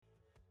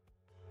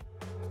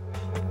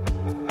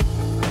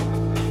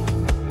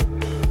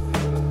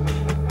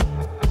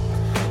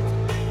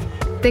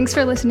Thanks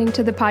for listening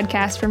to the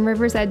podcast from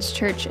River's Edge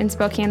Church in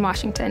Spokane,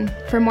 Washington.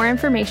 For more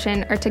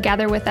information or to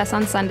gather with us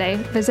on Sunday,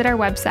 visit our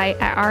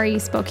website at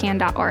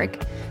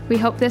respokane.org. We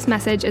hope this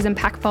message is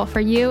impactful for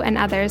you and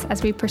others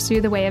as we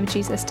pursue the way of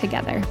Jesus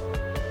together.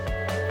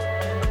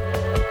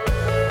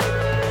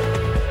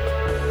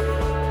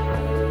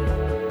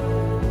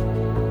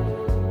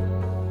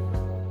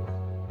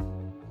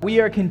 We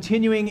are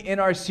continuing in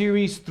our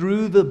series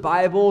through the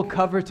Bible,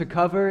 cover to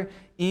cover,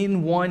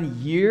 in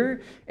 1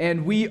 year,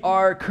 and we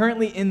are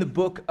currently in the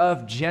book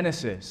of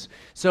Genesis.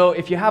 So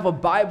if you have a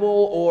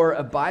Bible or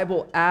a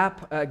Bible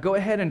app, go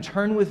ahead and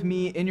turn with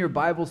me in your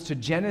Bibles to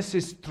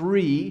Genesis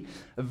 3,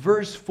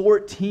 verse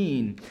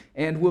 14,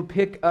 and we'll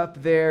pick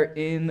up there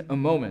in a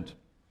moment.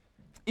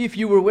 If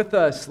you were with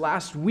us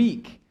last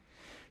week,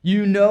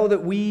 you know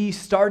that we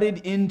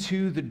started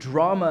into the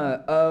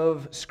drama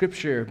of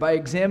Scripture by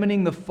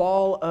examining the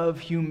fall of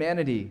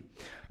humanity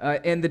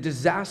and the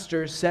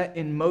disaster set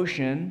in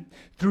motion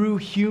through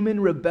human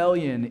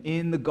rebellion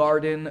in the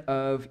Garden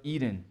of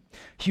Eden.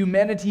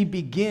 Humanity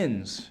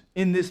begins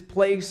in this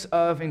place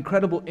of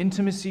incredible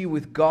intimacy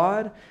with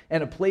God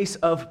and a place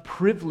of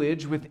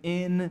privilege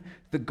within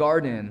the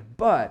garden.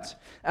 But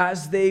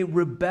as they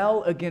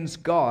rebel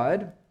against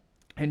God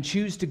and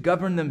choose to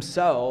govern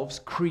themselves,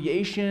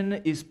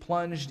 creation is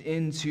plunged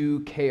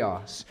into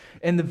chaos.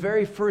 And the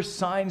very first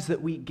signs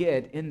that we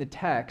get in the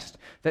text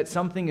that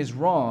something is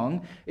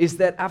wrong is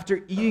that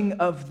after eating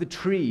of the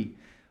tree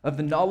of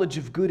the knowledge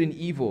of good and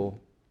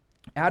evil,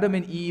 Adam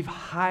and Eve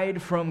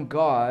hide from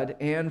God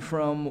and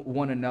from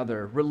one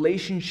another.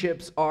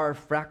 Relationships are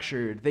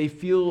fractured. They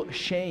feel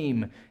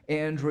shame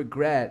and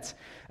regret.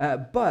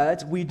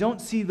 But we don't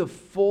see the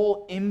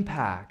full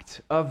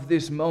impact of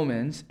this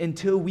moment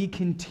until we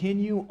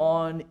continue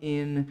on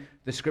in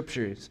the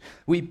Scriptures.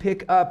 We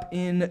pick up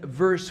in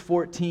verse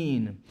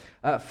 14.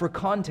 For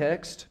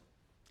context,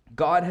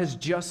 God has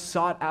just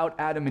sought out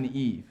Adam and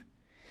Eve.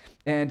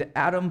 And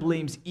Adam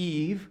blames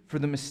Eve for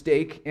the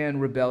mistake and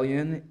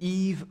rebellion.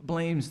 Eve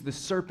blames the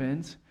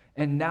serpent.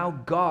 And now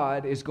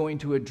God is going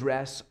to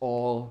address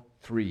all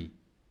three.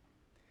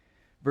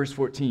 Verse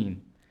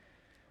 14.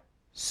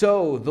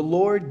 So the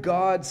Lord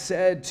God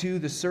said to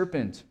the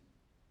serpent,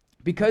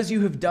 "Because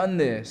you have done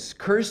this,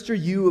 cursed are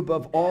you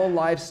above all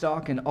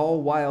livestock and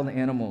all wild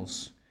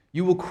animals.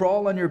 You will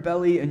crawl on your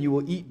belly, and you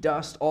will eat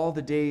dust all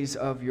the days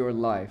of your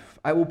life.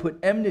 I will put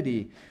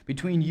enmity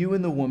between you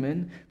and the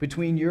woman,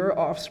 between your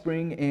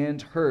offspring and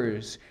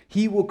hers.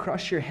 He will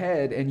crush your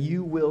head, and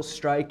you will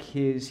strike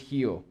his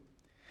heel."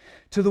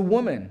 To the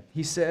woman,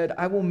 he said,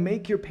 "I will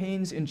make your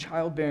pains in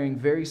childbearing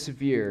very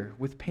severe.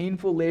 With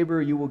painful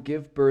labor you will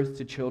give birth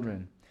to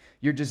children.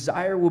 Your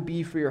desire will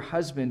be for your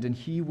husband, and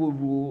he will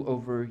rule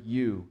over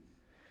you."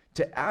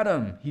 To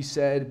Adam, he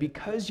said,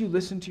 "Because you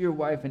listened to your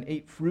wife and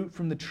ate fruit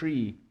from the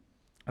tree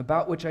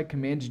about which I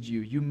commanded you,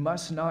 you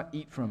must not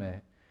eat from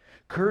it.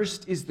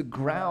 Cursed is the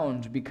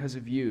ground because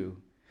of you.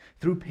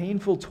 Through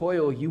painful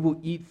toil you will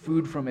eat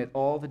food from it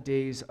all the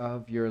days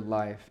of your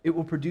life. It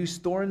will produce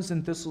thorns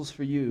and thistles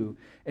for you,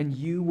 and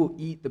you will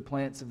eat the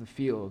plants of the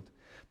field.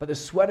 By the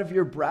sweat of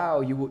your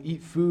brow you will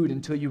eat food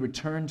until you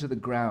return to the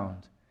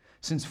ground,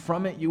 since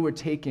from it you were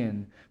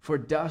taken, for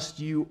dust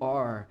you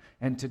are,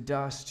 and to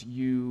dust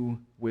you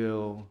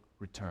will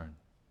return."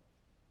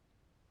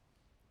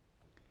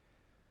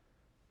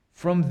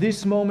 From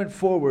this moment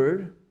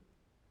forward,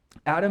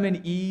 Adam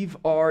and Eve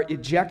are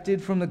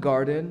ejected from the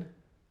garden,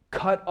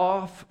 cut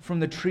off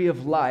from the tree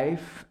of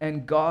life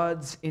and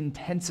God's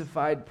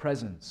intensified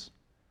presence.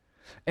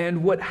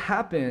 And what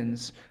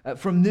happens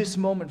from this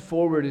moment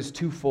forward is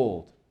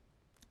twofold.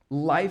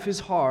 Life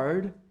is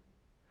hard,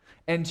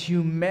 and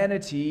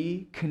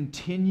humanity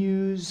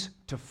continues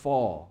to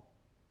fall.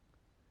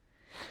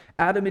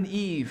 Adam and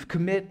Eve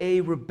commit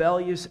a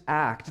rebellious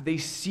act. They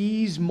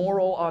seize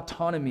moral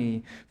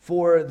autonomy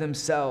for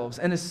themselves.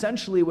 And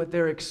essentially what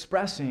they're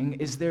expressing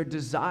is their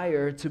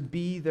desire to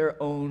be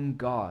their own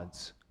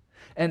gods.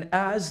 And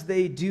as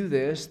they do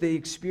this, they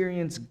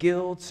experience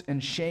guilt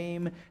and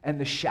shame and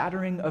the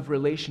shattering of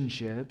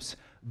relationships.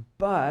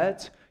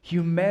 But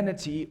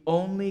humanity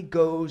only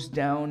goes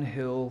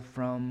downhill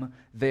from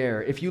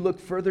there. If you look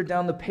further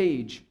down the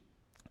page,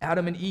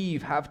 Adam and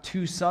Eve have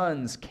two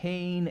sons,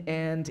 Cain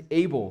and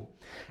Abel.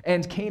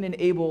 And Cain and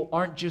Abel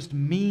aren't just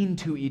mean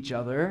to each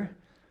other.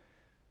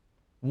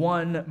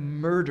 One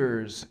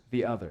murders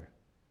the other.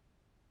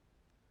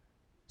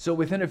 So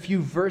within a few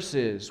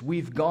verses,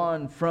 we've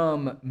gone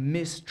from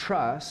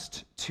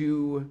mistrust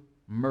to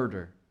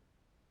murder.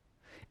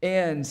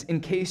 And in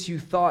case you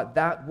thought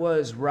that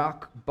was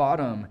rock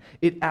bottom,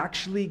 it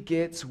actually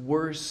gets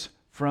worse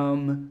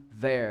from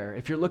there.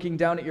 If you're looking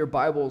down at your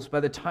Bibles, by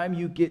the time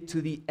you get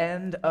to the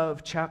end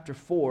of chapter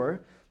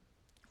 4,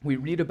 we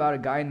read about a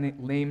guy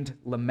named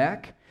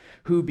Lamech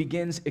who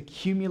begins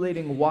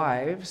accumulating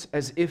wives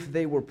as if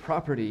they were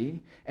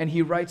property, and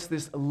he writes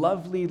this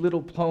lovely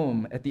little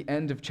poem at the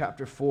end of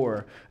chapter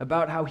 4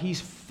 about how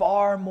he's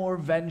far more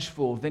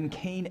vengeful than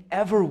Cain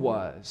ever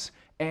was,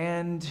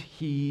 and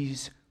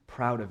he's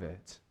proud of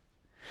it.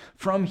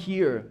 From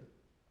here,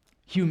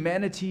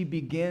 Humanity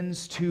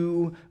begins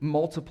to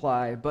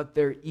multiply, but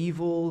their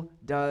evil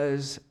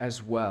does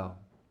as well.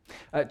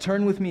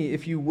 Turn with me,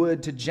 if you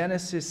would, to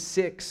Genesis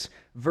 6,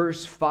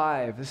 verse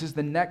 5. This is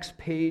the next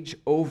page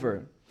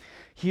over.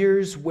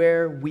 Here's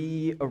where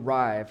we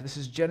arrive. This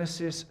is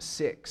Genesis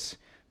 6,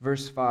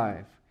 verse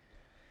 5.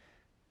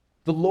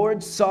 The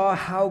Lord saw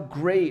how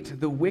great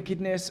the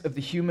wickedness of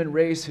the human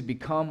race had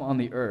become on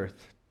the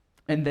earth,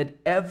 and that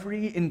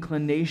every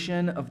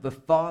inclination of the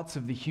thoughts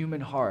of the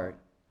human heart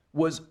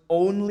was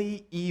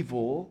only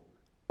evil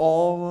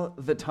all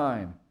the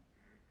time.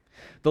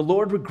 The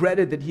Lord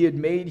regretted that he had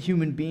made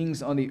human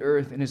beings on the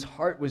earth, and his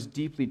heart was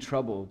deeply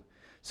troubled.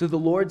 So the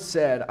Lord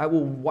said, I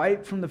will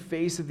wipe from the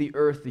face of the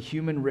earth the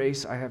human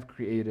race I have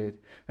created,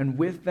 and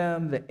with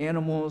them the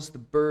animals, the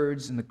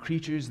birds, and the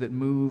creatures that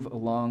move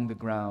along the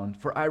ground,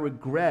 for I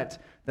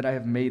regret that I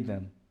have made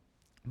them.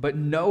 But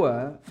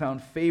Noah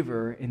found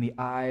favor in the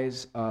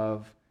eyes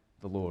of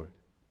the Lord.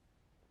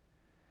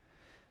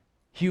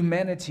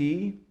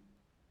 Humanity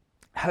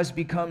has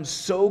become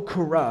so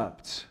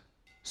corrupt,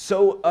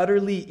 so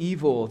utterly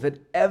evil, that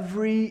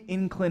every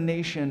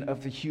inclination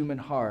of the human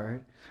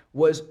heart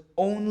was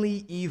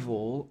only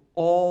evil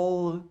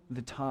all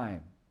the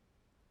time.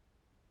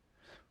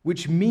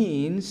 Which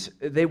means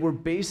they were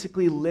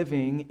basically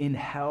living in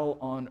hell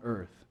on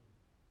earth.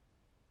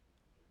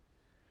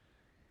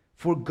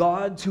 For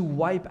God to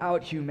wipe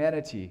out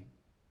humanity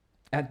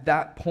at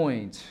that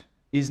point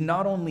is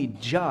not only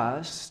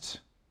just,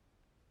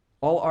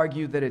 I'll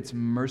argue that it's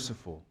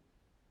merciful.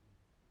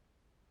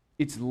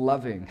 It's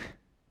loving.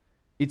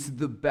 It's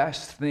the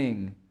best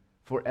thing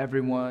for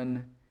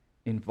everyone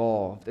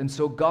involved. And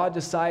so God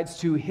decides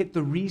to hit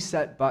the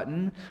reset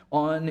button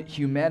on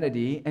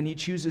humanity, and he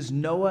chooses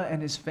Noah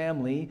and his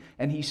family,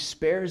 and he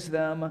spares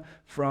them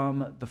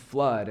from the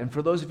flood. And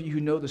for those of you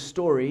who know the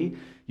story,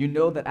 you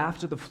know that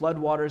after the flood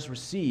waters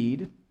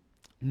recede,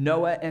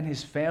 Noah and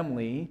his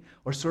family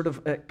are sort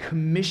of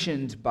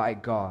commissioned by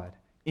God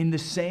in the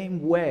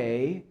same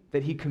way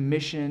that he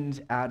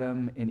commissioned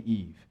Adam and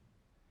Eve.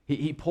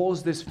 He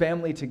pulls this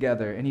family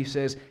together and he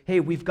says, hey,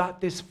 we've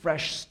got this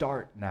fresh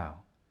start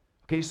now.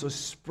 Okay, so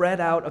spread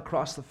out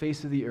across the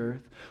face of the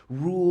earth,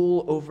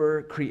 rule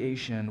over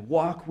creation,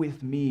 walk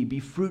with me,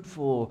 be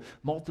fruitful,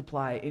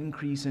 multiply,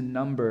 increase in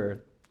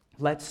number.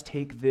 Let's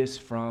take this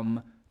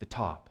from the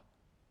top.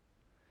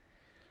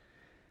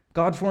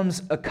 God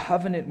forms a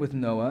covenant with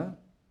Noah,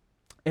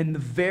 and the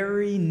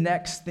very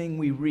next thing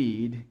we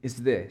read is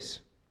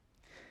this.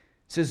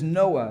 It says,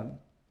 Noah,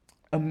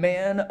 a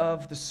man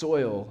of the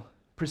soil,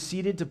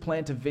 proceeded to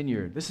plant a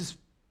vineyard. This is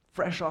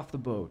fresh off the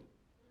boat.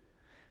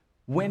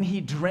 When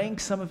he drank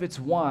some of its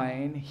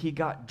wine, he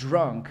got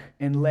drunk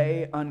and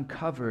lay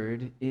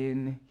uncovered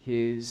in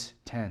his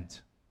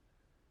tent.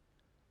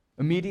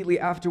 Immediately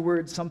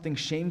afterwards, something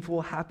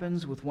shameful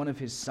happens with one of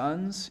his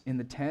sons in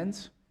the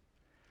tent.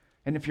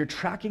 And if you're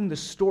tracking the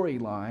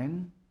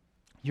storyline,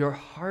 your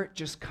heart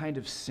just kind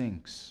of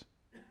sinks.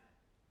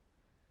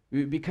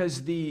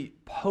 Because the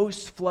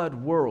post-flood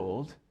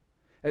world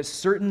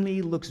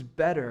certainly looks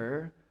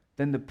better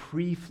than the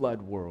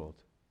pre-flood world.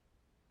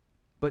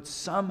 But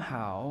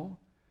somehow,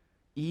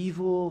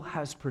 evil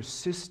has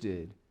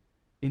persisted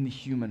in the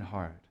human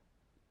heart.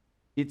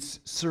 It's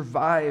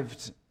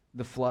survived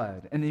the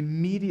flood, and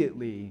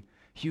immediately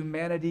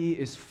humanity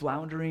is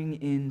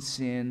floundering in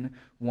sin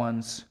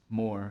once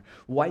more.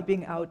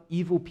 Wiping out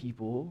evil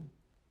people,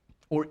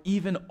 or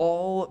even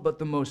all but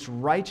the most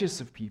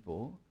righteous of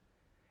people,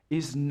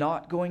 is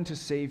not going to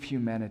save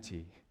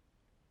humanity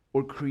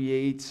or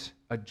create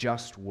a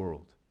just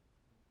world.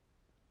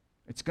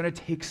 It's going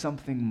to take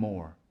something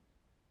more.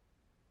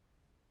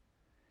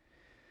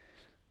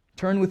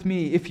 Turn with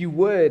me, if you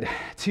would,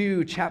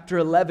 to chapter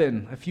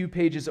 11, a few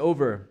pages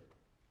over.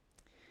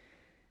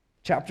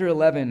 Chapter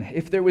 11,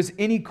 if there was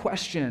any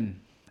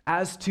question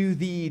as to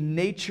the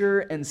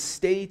nature and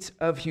state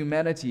of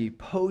humanity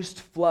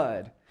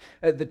post-flood,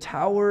 the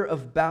Tower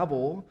of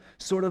Babel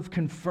sort of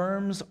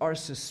confirms our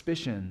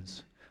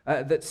suspicions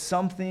that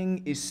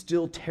something is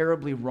still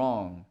terribly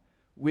wrong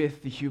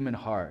with the human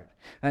heart.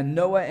 And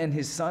Noah and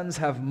his sons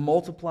have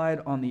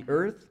multiplied on the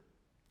earth.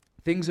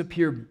 Things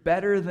appear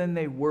better than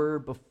they were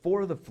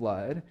before the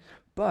flood,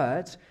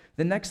 but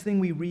the next thing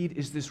we read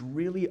is this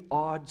really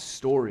odd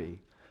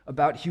story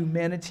about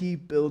humanity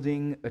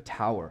building a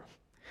tower.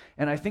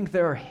 And I think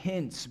there are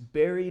hints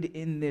buried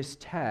in this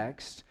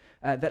text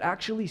that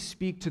actually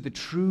speak to the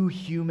true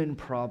human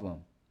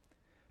problem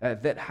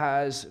that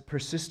has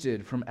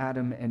persisted from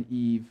Adam and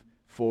Eve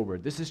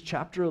forward. This is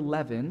chapter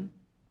 11,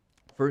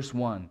 verse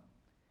 1.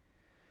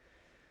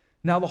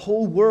 Now the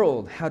whole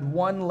world had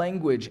one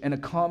language and a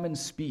common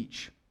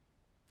speech.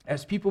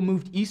 As people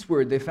moved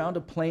eastward, they found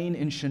a plain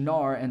in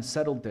Shinar and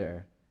settled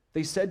there.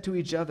 They said to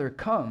each other,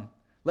 "Come,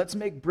 let's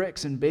make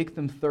bricks and bake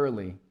them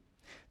thoroughly."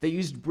 They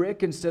used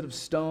brick instead of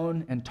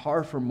stone and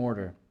tar for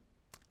mortar.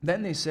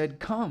 Then they said,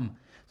 "Come,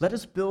 let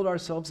us build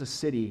ourselves a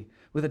city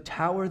with a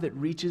tower that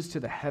reaches to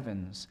the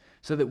heavens,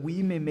 so that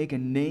we may make a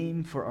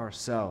name for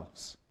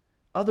ourselves.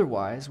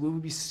 Otherwise, we will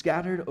be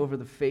scattered over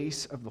the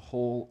face of the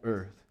whole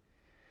earth."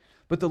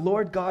 But the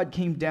Lord God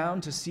came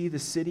down to see the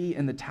city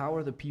and the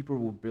tower the people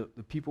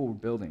were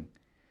building.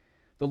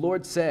 The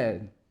Lord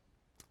said,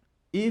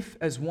 if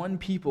as one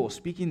people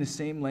speaking the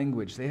same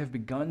language they have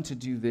begun to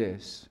do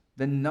this,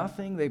 then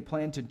nothing they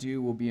plan to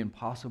do will be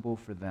impossible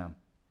for them.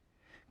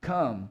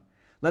 Come,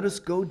 let us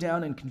go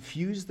down and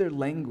confuse their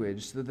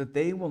language so that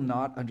they will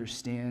not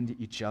understand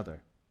each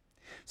other.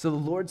 So the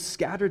Lord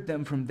scattered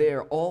them from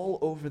there all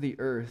over the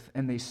earth,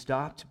 and they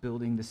stopped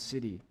building the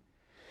city.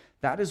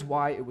 That is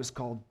why it was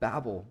called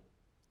Babel,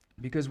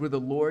 because where the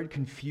Lord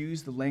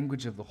confused the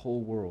language of the whole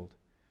world.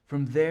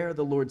 From there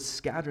the Lord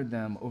scattered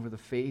them over the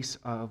face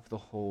of the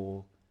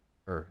whole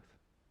earth.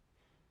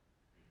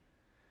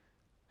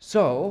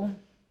 So,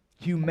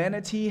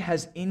 humanity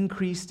has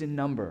increased in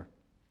number.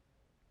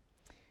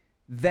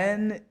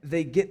 Then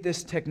they get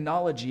this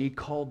technology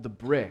called the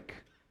brick.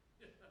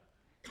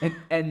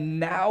 And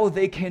now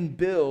they can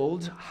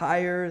build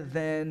higher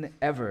than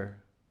ever.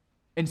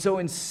 And so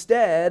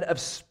instead of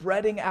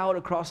spreading out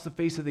across the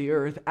face of the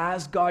earth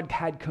as God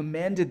had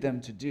commanded them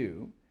to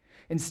do,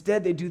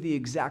 instead they do the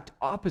exact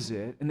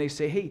opposite, and they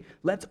say, hey,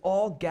 let's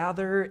all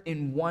gather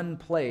in one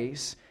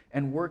place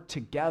and work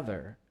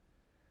together.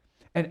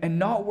 And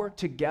not work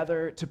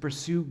together to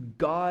pursue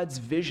God's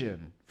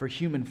vision for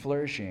human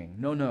flourishing.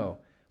 No.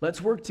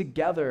 Let's work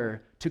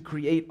together to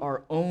create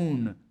our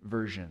own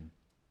version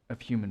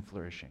of human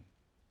flourishing.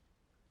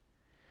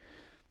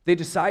 They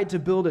decide to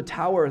build a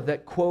tower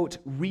that, quote,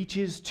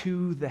 reaches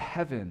to the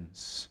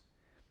heavens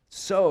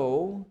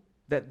so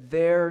that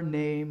their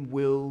name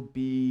will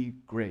be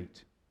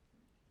great.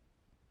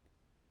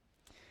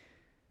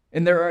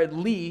 And there are at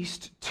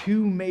least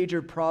two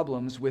major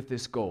problems with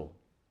this goal.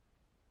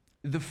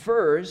 The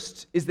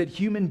first is that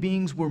human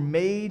beings were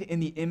made in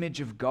the image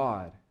of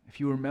God, if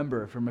you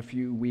remember from a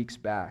few weeks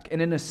back.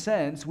 And in a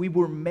sense, we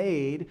were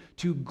made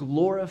to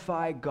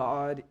glorify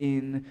God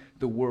in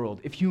the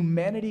world. If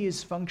humanity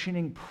is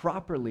functioning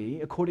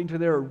properly according to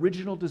their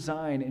original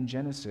design in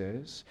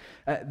Genesis,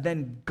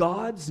 then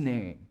God's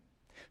name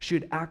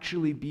should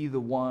actually be the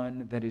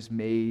one that is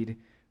made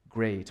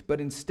great. But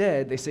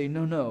instead, they say,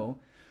 no,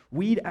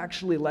 we'd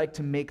actually like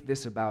to make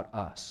this about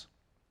us.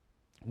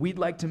 We'd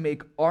like to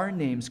make our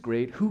names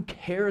great. Who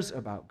cares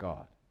about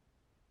God?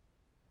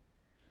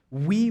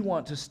 We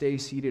want to stay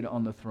seated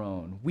on the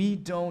throne. We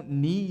don't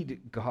need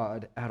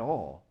God at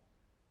all,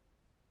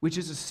 which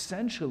is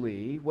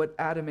essentially what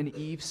Adam and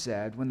Eve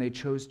said when they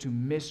chose to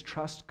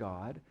mistrust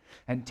God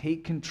and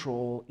take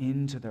control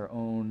into their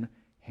own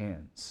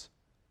hands.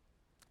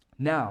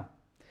 Now,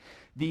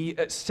 the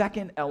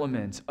second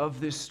element of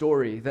this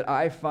story that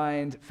I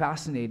find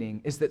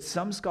fascinating is that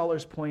some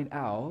scholars point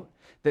out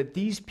that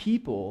these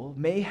people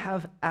may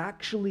have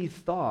actually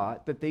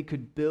thought that they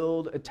could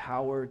build a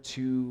tower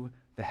to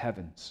the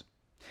heavens.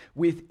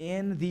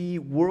 Within the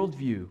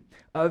worldview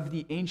of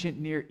the ancient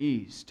Near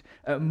East,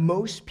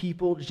 most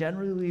people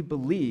generally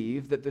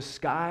believe that the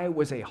sky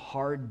was a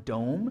hard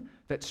dome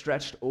that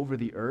stretched over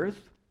the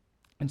earth.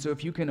 And so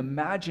if you can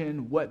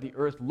imagine what the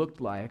earth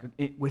looked like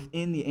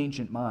within the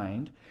ancient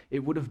mind, it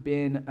would have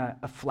been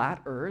a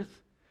flat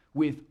earth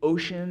with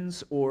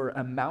oceans or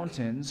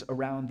mountains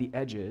around the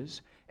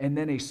edges, and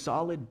then a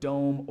solid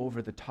dome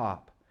over the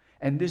top.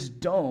 And this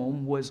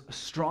dome was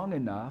strong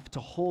enough to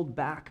hold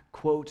back,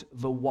 quote,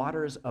 the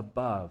waters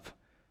above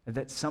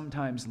that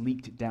sometimes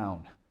leaked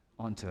down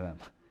onto them.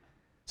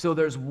 So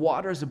there's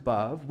waters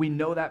above. We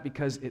know that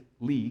because it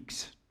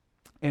leaks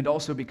and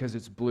also because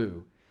it's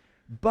blue.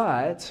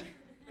 But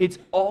it's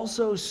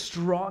also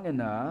strong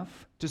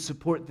enough to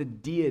support the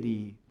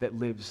deity that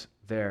lives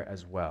there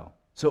as well.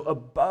 So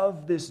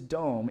above this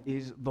dome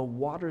is the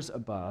waters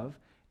above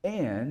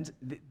and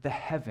the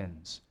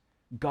heavens.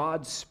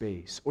 God's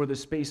space, or the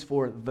space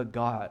for the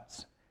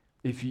gods,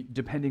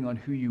 depending on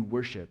who you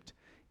worshipped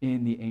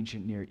in the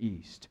ancient Near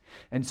East.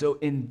 And so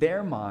in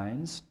their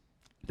minds,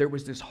 there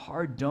was this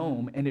hard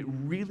dome, and it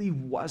really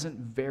wasn't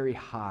very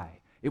high.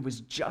 It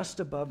was just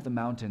above the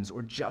mountains,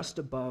 or just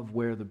above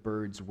where the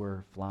birds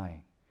were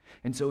flying.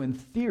 And so in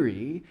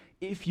theory,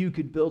 if you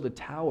could build a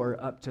tower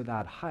up to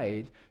that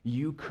height,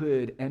 you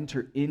could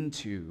enter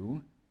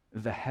into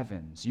the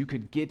heavens. You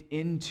could get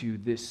into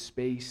this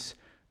space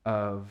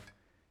of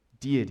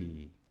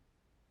deity.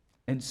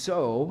 And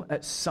so,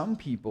 some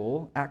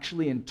people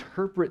actually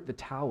interpret the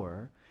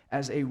tower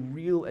as a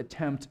real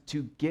attempt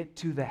to get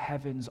to the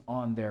heavens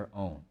on their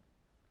own.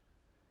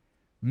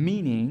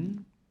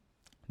 Meaning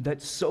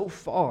that so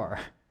far,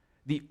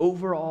 the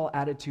overall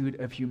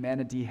attitude of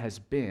humanity has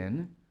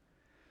been,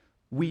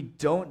 we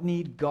don't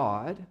need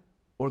God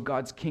or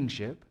God's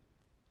kingship.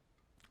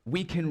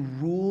 We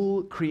can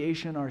rule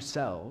creation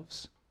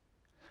ourselves,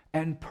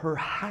 and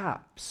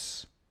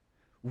perhaps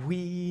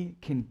we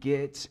can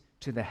get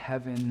to the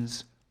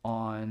heavens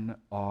on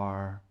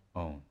our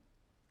own.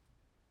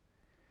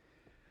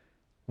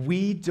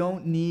 We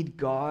don't need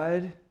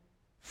God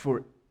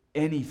for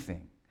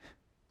anything.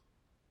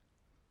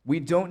 We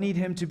don't need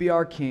him to be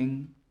our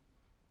king.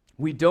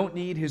 We don't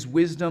need his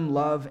wisdom,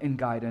 love, and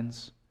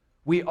guidance.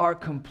 We are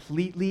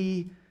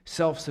completely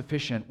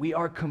self-sufficient. We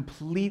are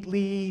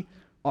completely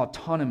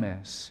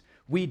autonomous.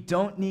 We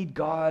don't need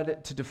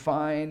God to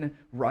define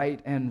right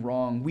and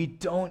wrong. We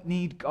don't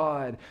need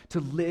God to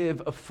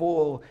live a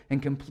full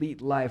and complete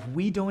life.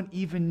 We don't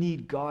even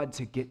need God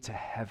to get to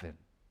heaven.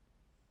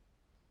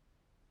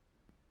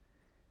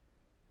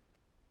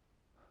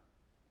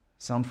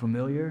 Sound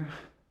familiar?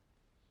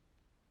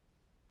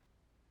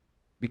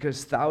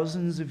 Because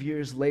thousands of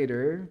years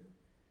later,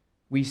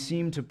 we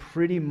seem to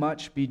pretty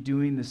much be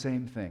doing the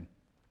same thing.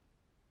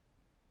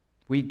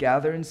 We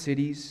gather in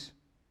cities.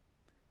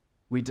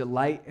 We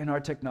delight in our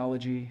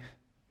technology.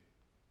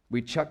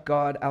 We chuck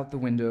God out the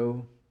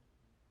window.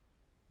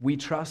 We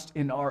trust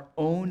in our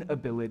own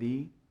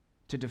ability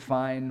to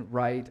define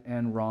right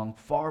and wrong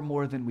far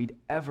more than we'd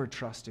ever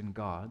trust in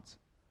God's.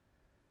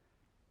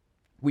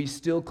 We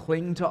still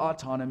cling to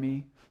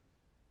autonomy.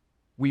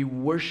 We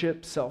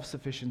worship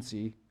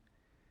self-sufficiency.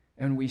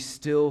 And we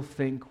still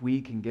think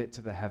we can get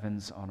to the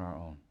heavens on our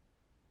own.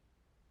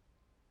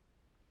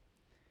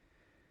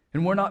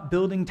 And we're not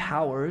building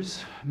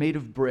towers made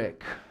of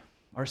brick.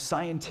 Our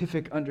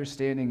scientific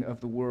understanding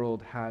of the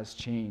world has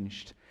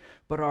changed,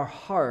 but our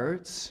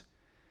hearts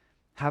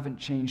haven't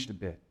changed a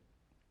bit.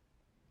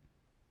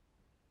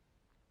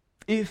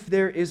 If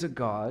there is a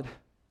God,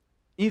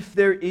 if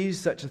there is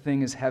such a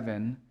thing as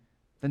heaven,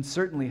 then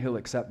certainly He'll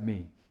accept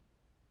me.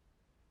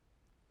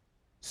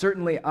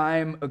 Certainly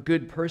I'm a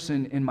good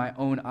person in my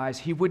own eyes.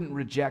 He wouldn't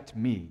reject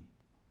me.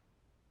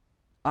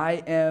 I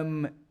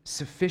am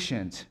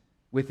sufficient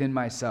within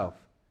myself.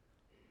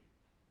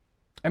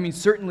 I mean,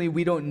 certainly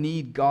we don't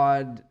need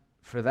God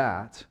for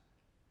that.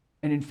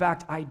 And in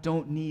fact, I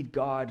don't need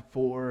God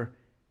for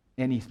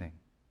anything.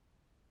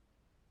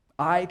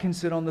 I can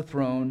sit on the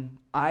throne.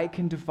 I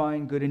can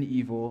define good and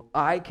evil.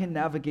 I can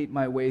navigate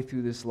my way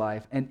through this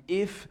life. And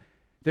if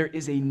there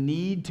is a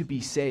need to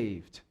be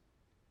saved,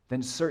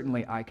 then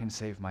certainly I can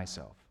save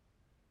myself.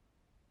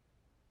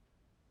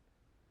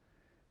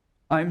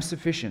 I'm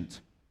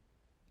sufficient.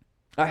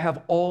 I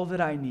have all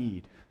that I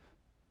need.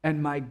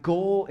 And my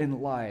goal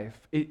in life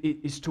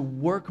is to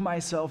work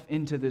myself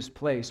into this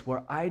place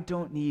where I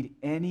don't need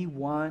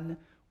anyone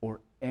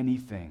or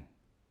anything.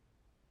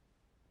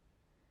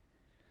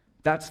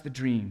 That's the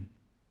dream.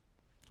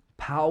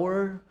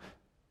 Power,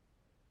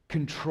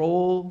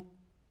 control,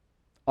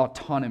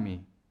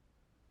 autonomy.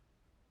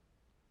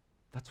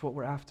 That's what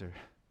we're after.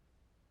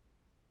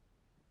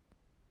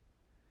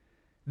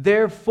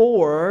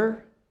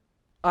 Therefore,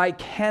 I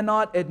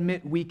cannot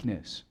admit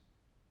weakness.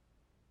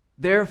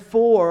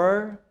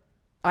 Therefore,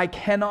 I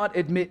cannot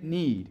admit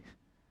need.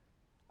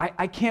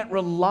 I can't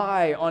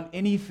rely on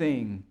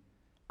anything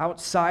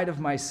outside of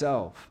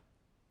myself.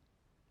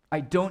 I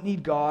don't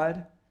need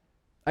God.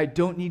 I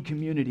don't need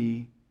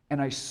community.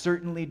 And I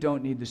certainly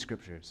don't need the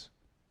Scriptures.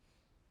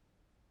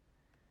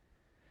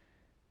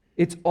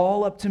 It's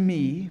all up to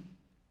me,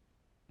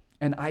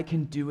 and I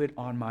can do it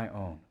on my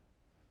own.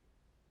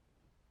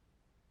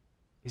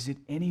 Is it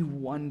any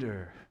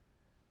wonder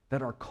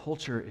that our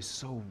culture is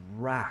so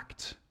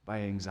racked by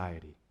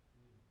anxiety?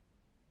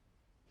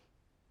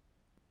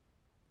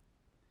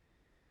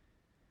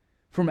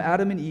 From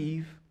Adam and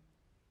Eve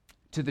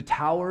to the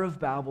Tower of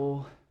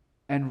Babel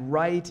and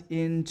right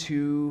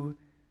into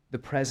the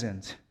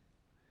present,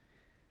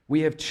 we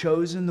have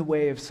chosen the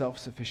way of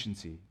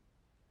self-sufficiency.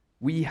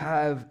 We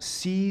have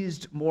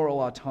seized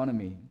moral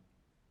autonomy.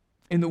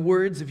 In the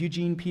words of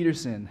Eugene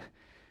Peterson,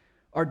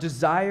 our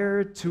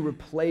desire to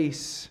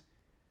replace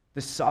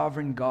the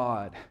sovereign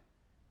God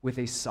with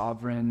a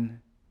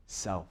sovereign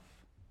self.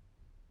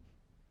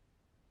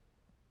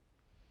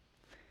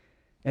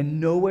 And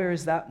nowhere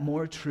is that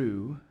more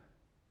true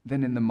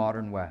than in the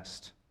modern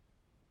West.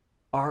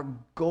 Our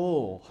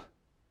goal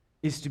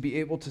is to be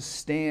able to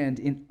stand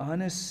in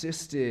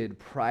unassisted,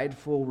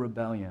 prideful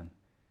rebellion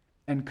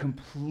and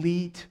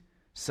complete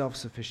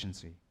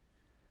self-sufficiency.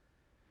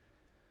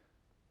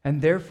 And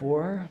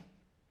therefore,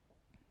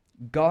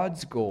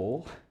 God's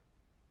goal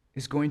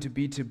is going to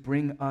be to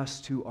bring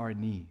us to our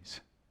knees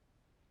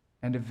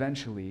and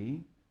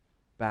eventually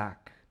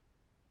back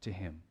to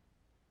Him.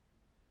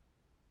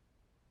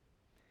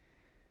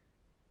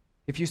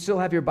 If you still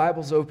have your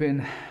Bibles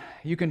open,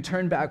 you can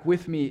turn back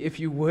with me, if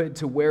you would,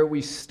 to where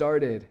we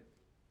started.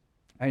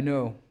 I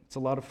know, it's a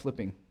lot of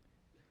flipping,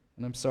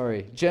 and I'm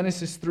sorry.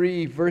 Genesis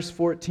 3, verse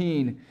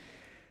 14.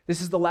 This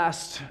is the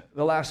last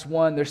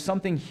one. There's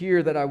something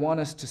here that I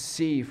want us to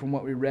see from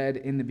what we read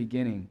in the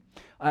beginning.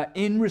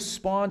 In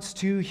response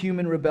to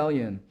human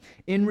rebellion,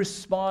 in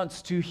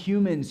response to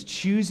humans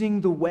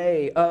choosing the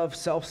way of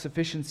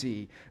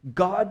self-sufficiency,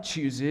 God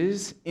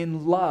chooses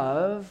in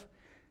love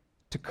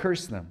to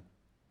curse them.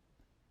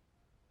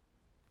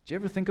 Did you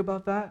ever think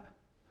about that?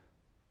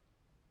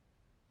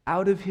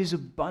 Out of His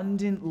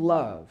abundant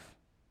love,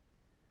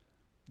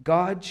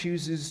 God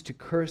chooses to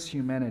curse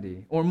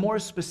humanity, or more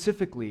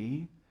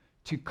specifically,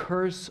 to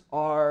curse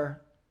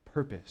our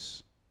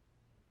purpose.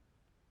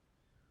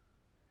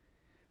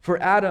 For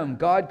Adam,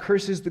 God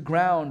curses the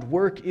ground.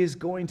 Work is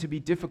going to be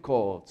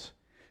difficult.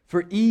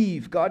 For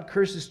Eve, God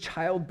curses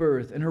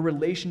childbirth and her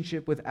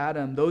relationship with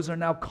Adam. Those are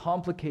now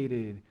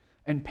complicated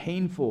and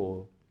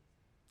painful.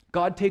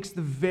 God takes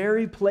the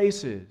very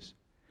places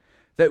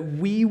that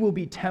we will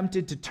be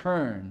tempted to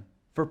turn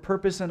for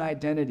purpose and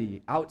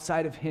identity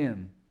outside of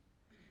Him,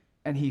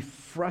 and He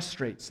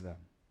frustrates them.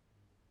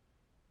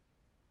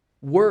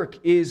 Work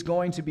is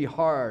going to be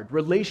hard.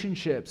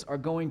 Relationships are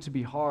going to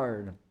be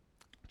hard.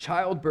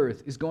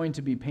 Childbirth is going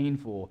to be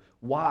painful.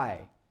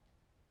 Why?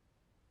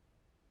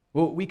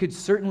 Well, we could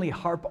certainly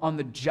harp on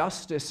the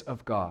justice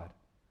of God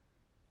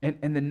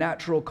and the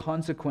natural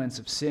consequence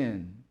of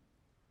sin.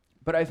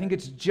 But I think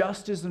it's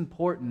just as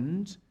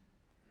important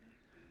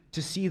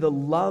to see the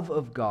love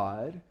of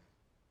God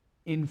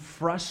in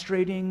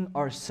frustrating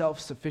our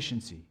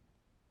self-sufficiency.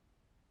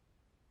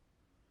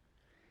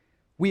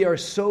 We are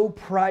so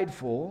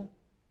prideful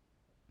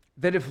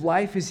that if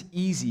life is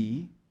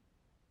easy,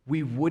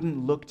 we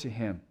wouldn't look to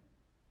Him.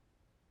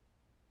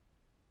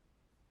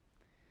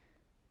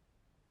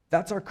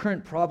 That's our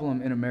current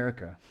problem in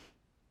America.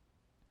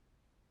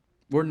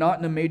 We're not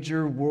in a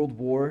major world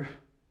war.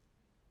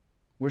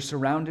 We're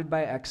surrounded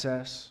by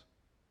excess.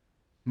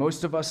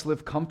 Most of us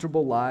live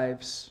comfortable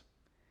lives.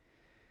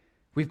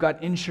 We've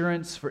got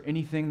insurance for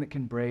anything that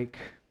can break.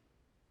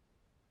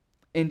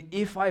 And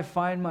if I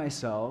find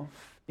myself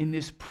in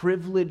this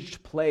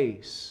privileged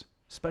place,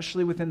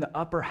 especially within the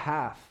upper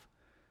half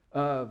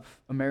of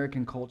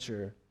American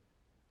culture,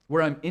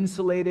 where I'm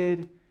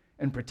insulated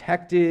and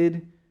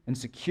protected and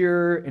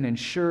secure and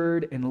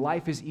insured and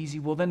life is easy,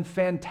 well then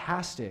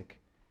fantastic.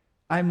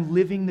 I'm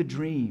living the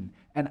dream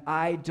and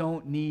I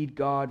don't need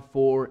God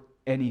for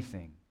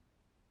anything.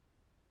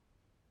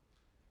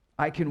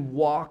 I can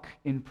walk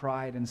in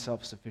pride and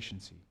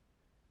self-sufficiency.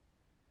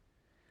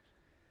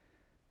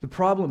 The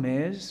problem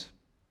is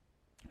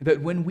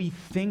that when we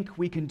think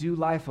we can do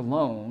life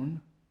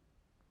alone,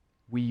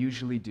 we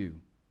usually do.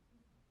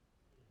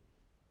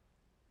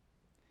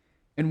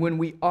 And when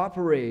we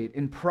operate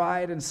in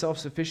pride and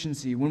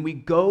self-sufficiency, when we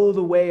go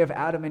the way of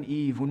Adam and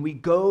Eve, when we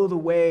go the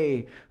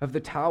way of the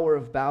Tower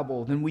of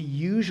Babel, then we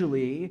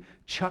usually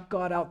chuck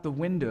God out the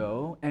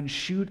window and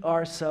shoot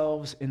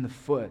ourselves in the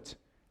foot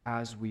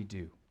as we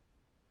do.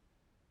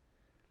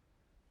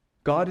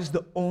 God is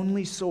the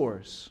only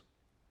source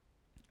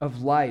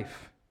of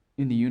life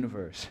in the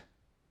universe.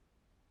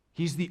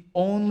 He's the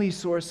only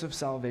source of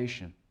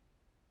salvation.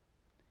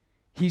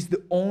 He's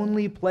the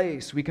only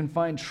place we can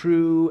find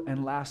true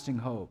and lasting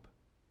hope.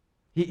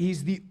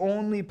 He's the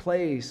only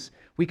place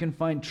we can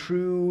find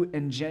true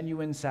and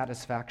genuine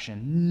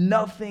satisfaction.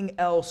 Nothing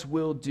else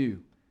will do.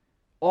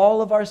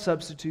 All of our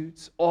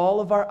substitutes,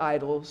 all of our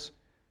idols,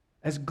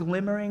 as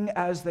glimmering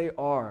as they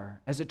are,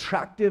 as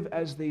attractive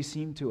as they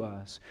seem to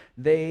us,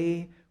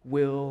 they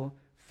will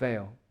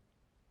fail.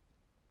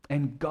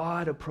 And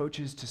God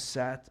approaches to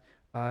set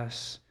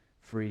us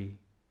free.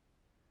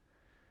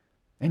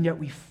 And yet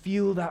we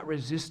feel that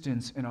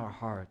resistance in our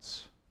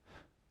hearts,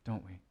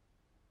 don't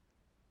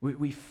we?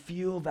 We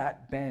feel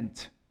that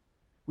bent.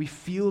 We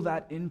feel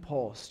that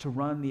impulse to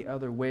run the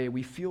other way.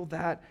 We feel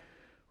that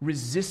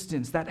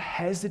resistance, that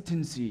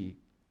hesitancy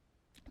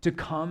to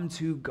come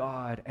to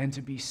God and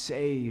to be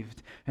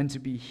saved and to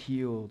be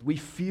healed. We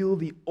feel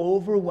the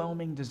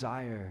overwhelming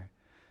desire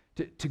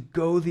to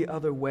go the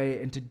other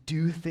way and to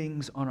do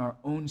things on our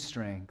own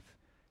strength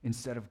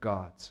instead of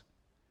God's.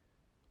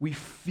 We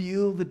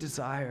feel the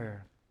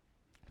desire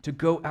to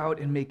go out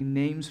and make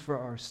names for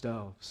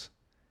ourselves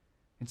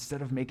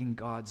instead of making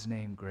God's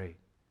name great.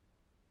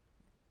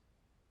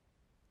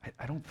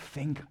 I don't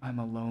think I'm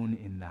alone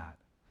in that.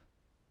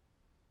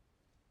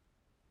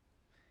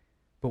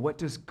 But what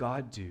does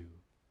God do?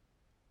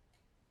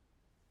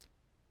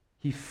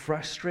 He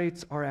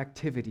frustrates our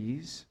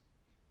activities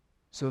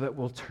so that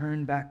we'll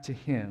turn back to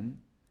Him,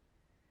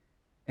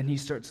 and He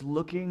starts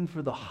looking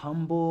for the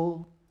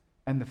humble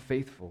and the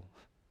faithful,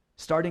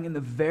 starting in the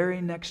very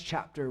next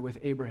chapter with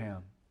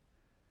Abraham.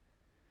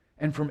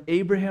 And from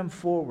Abraham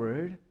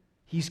forward,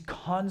 He's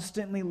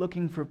constantly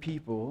looking for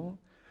people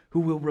who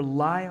will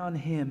rely on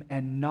Him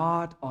and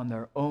not on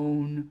their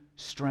own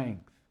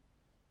strength.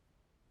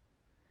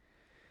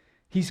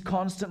 He's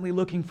constantly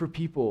looking for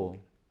people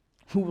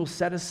who will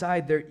set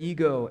aside their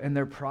ego and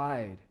their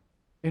pride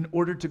in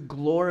order to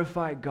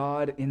glorify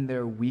God in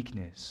their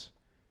weakness.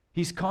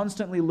 He's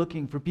constantly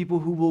looking for people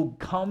who will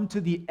come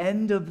to the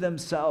end of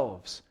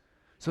themselves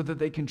so that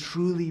they can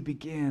truly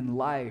begin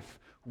life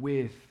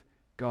with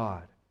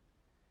God.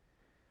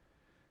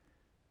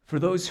 For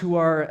those who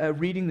are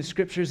reading the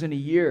scriptures in a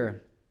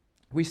year,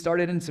 we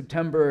started in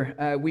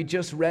September. We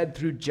just read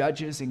through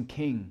Judges and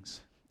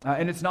Kings.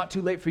 And it's not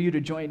too late for you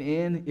to join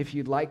in if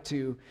you'd like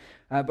to.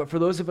 But for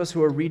those of us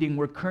who are reading,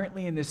 we're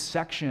currently in this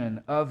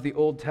section of the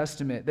Old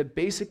Testament that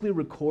basically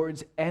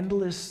records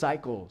endless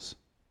cycles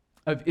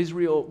of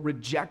Israel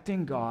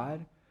rejecting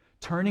God,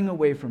 turning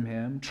away from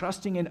Him,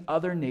 trusting in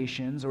other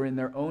nations or in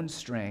their own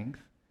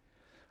strength,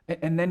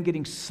 and then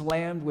getting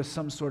slammed with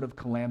some sort of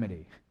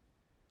calamity.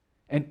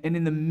 And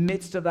in the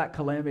midst of that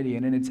calamity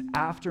and in its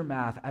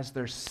aftermath, as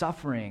they're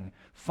suffering,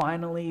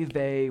 finally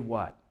they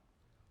what?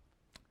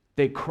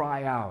 They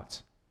cry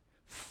out.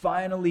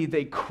 Finally,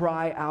 they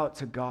cry out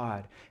to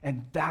God,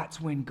 and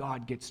that's when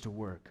God gets to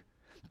work.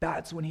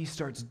 that's when he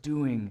starts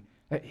doing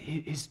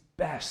his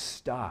best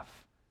stuff.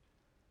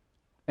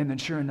 And then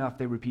sure enough,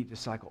 they repeat the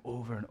cycle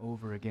over and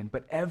over again.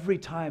 But every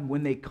time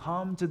when they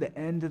come to the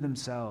end of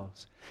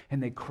themselves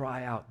and they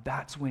cry out,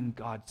 that's when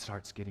God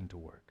starts getting to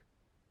work.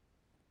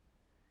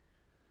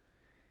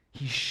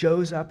 He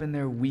shows up in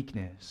their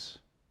weakness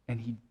and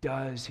he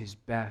does his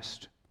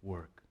best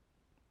work.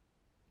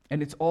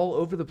 And it's all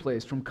over the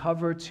place, from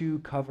cover to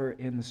cover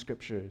in the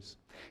scriptures.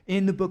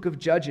 In the book of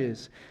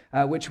Judges,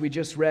 which we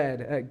just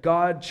read,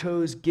 God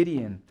chose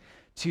Gideon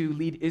to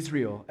lead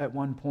Israel at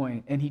one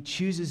point, and he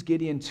chooses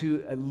Gideon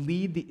to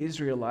lead the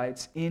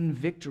Israelites in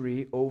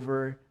victory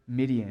over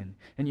Midian.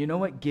 And you know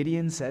what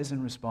Gideon says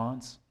in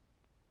response?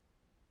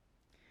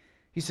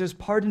 He says,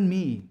 "Pardon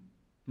me,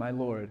 my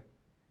Lord,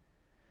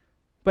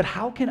 but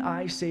how can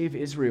I save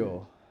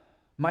Israel?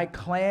 My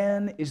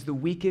clan is the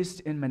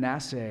weakest in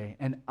Manasseh,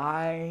 and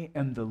I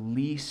am the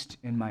least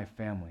in my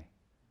family."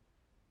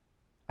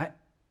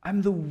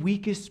 I'm the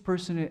weakest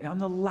person. I'm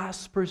the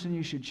last person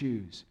you should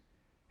choose.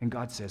 And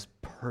God says,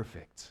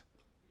 perfect.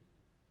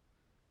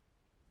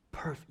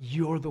 Perfect.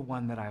 You're the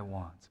one that I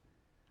want.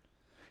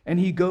 And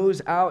he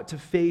goes out to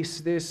face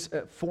this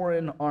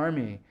foreign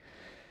army.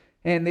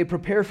 And they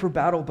prepare for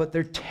battle, but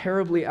they're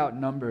terribly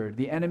outnumbered.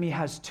 The enemy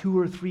has 2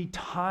 or 3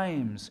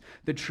 times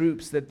the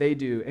troops that they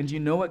do. And you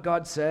know what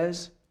God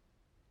says?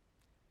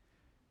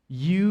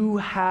 You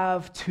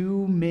have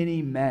too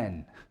many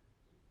men.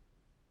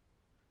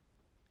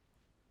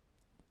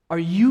 Are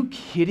you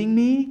kidding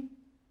me?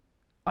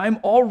 I'm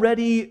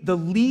already the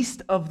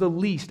least of the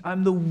least.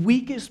 I'm the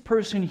weakest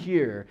person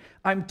here.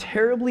 I'm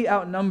terribly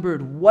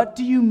outnumbered. What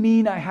do you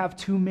mean I have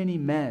too many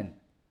men?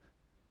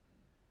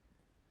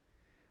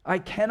 I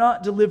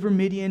cannot deliver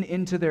Midian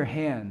into their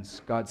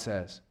hands, God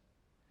says,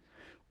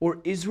 or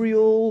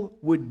Israel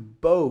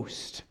would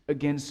boast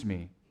against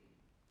me.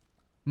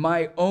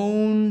 My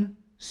own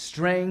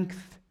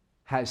strength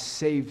has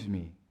saved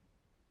me.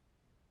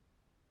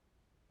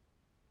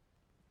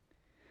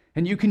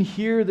 And you can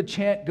hear the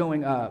chant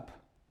going up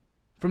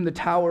from the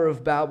Tower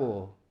of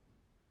Babel.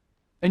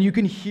 And you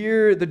can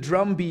hear the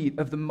drumbeat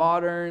of the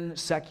modern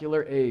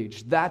secular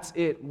age. That's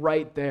it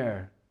right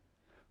there.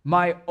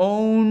 My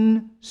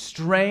own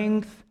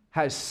strength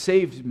has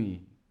saved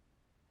me.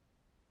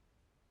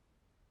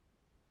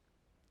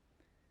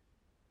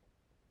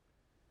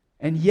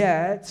 And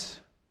yet,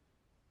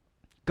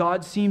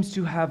 God seems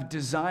to have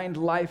designed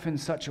life in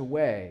such a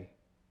way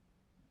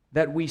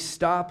that we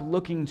stop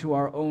looking to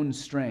our own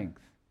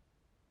strength,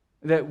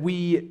 that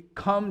we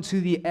come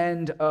to the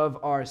end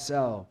of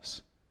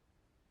ourselves,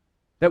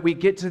 that we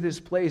get to this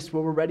place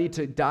where we're ready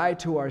to die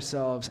to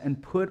ourselves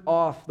and put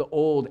off the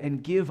old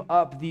and give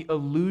up the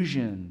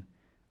illusion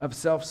of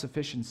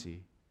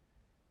self-sufficiency.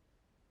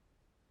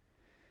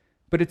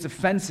 But it's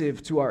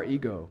offensive to our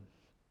ego.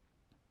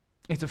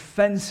 It's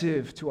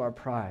offensive to our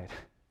pride.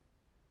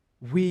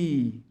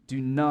 We do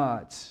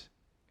not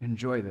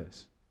enjoy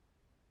this.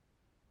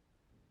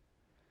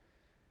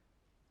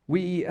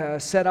 We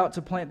set out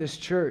to plant this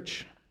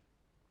church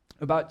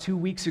about 2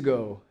 weeks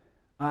ago,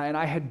 and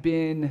I had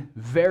been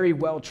very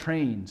well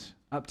trained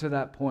up to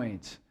that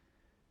point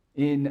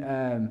in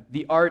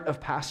the art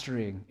of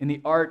pastoring, in the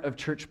art of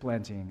church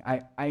planting.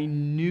 I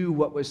knew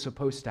what was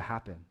supposed to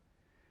happen.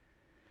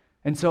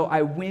 And so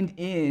I went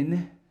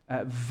in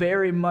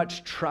very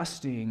much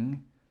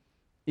trusting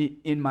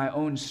in my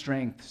own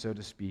strength, so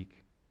to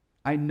speak.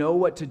 I know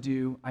what to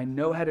do. I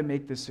know how to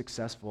make this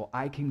successful.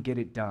 I can get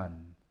it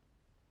done.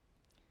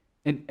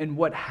 And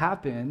what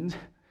happened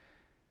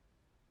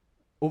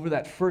over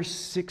that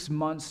first 6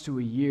 months to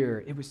a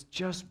year, it was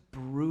just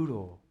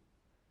brutal.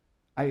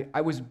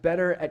 I was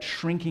better at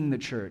shrinking the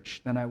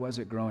church than I was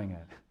at growing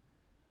it.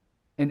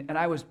 And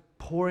I was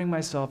pouring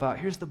myself out.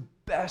 Here's the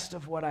best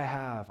of what I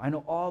have. I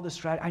know all the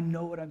strategy. I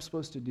know what I'm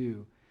supposed to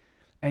do.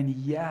 And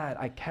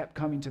yet, I kept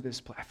coming to this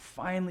place. I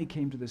finally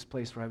came to this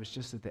place where I was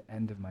just at the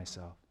end of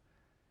myself.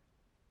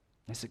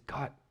 I said,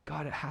 God,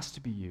 it has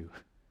to be you.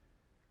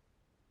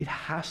 It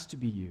has to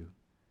be you.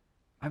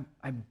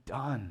 I'm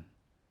done.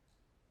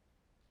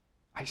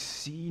 I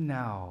see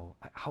now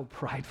how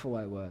prideful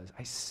I was.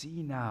 I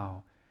see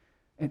now.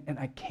 And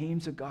I came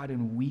to God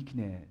in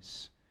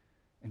weakness.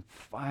 And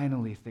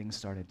finally, things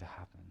started to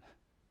happen.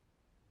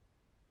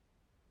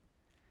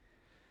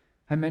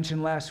 I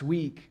mentioned last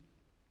week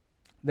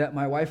that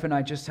my wife and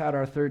I just had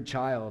our 3rd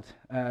child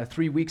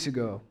 3 weeks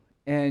ago.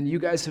 And you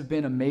guys have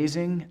been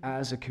amazing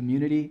as a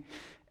community.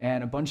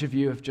 And a bunch of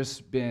you have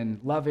just been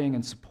loving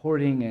and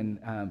supporting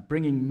and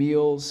bringing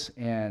meals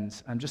and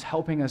just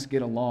helping us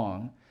get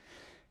along.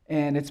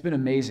 And it's been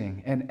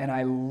amazing. And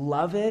I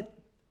love it.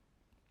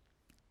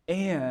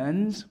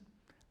 And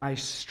I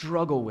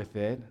struggle with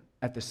it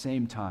at the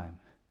same time.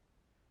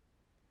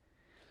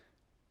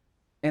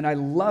 And I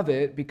love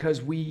it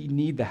because we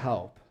need the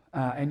help.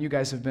 And you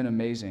guys have been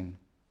amazing.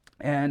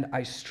 And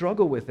I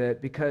struggle with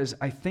it because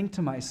I think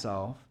to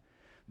myself,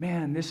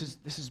 man, this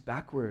is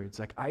backwards.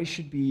 Like I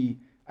should be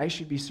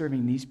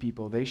serving these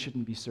people. They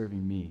shouldn't be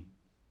serving me.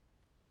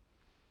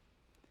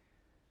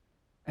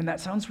 And that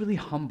sounds really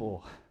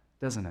humble,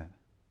 doesn't it?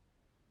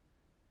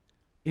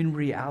 In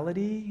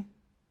reality,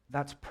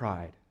 that's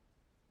pride.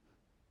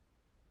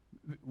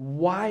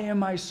 Why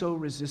am I so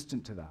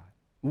resistant to that?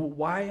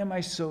 Why am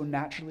I so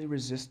naturally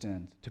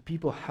resistant to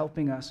people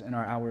helping us in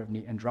our hour of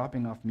need and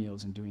dropping off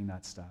meals and doing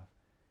that stuff?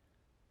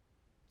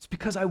 It's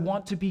because I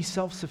want to be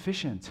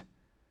self-sufficient.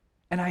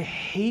 And I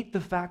hate the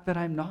fact that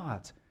I'm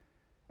not.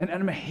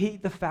 And I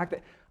hate the fact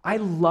that I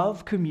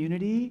love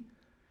community,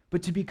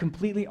 but to be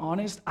completely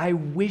honest, I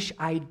wish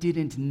I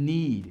didn't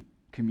need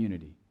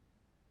community.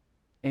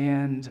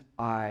 And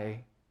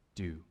I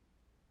do.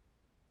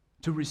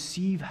 To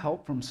receive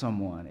help from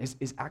someone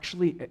is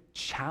actually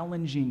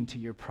challenging to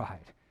your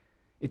pride.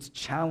 It's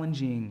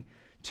challenging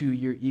to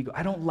your ego.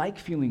 I don't like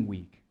feeling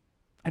weak.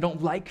 I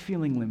don't like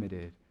feeling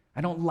limited.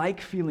 I don't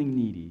like feeling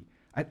needy.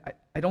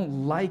 I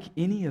don't like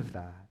any of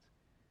that.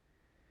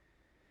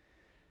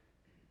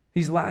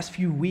 These last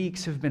few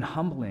weeks have been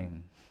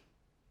humbling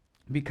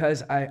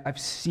because I've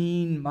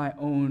seen my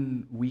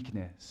own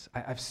weakness.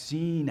 I've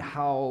seen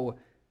how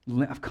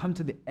I've come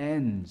to the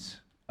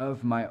ends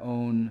of my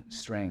own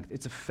strength.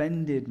 It's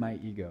offended my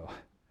ego.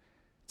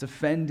 It's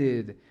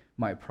offended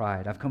my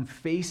pride. I've come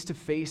face to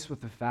face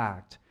with the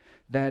fact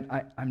that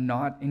I'm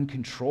not in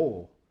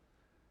control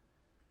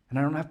and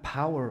I don't have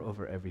power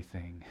over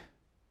everything.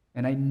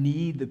 And I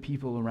need the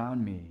people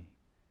around me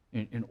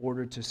in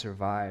order to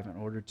survive, in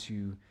order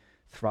to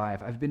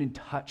thrive. I've been in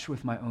touch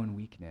with my own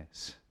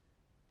weakness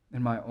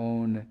and my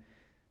own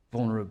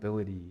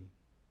vulnerability.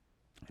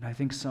 And I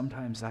think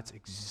sometimes that's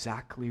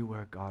exactly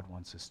where God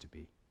wants us to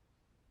be.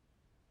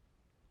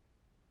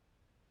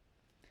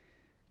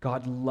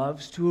 God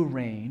loves to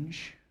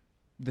arrange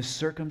the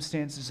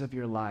circumstances of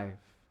your life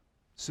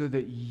so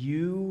that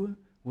you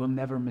will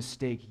never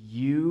mistake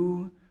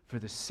you for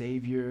the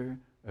Savior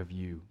of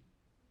you.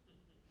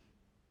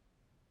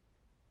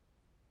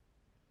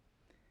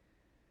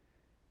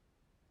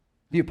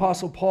 The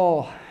Apostle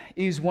Paul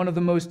is one of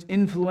the most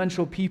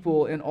influential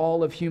people in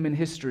all of human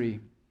history.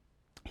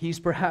 He's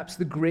perhaps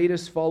the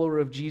greatest follower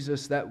of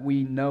Jesus that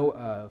we know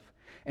of.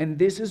 And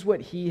this is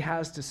what he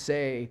has to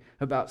say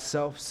about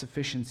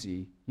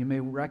self-sufficiency. You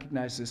may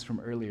recognize this from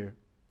earlier.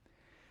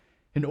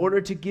 In order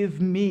to keep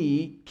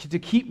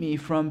me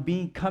from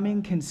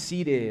becoming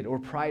conceited or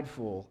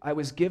prideful, I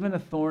was given a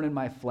thorn in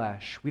my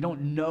flesh. We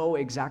don't know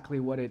exactly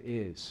what it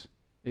is.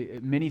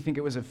 Many think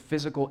it was a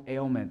physical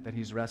ailment that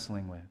he's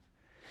wrestling with.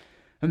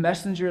 A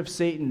messenger of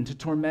Satan to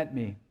torment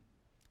me.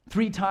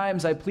 3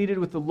 times I pleaded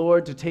with the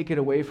Lord to take it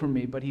away from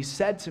me, but he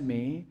said to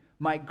me,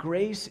 "My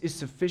grace is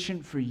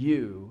sufficient for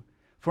you,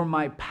 for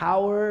my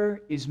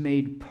power is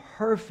made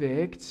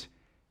perfect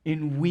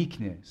in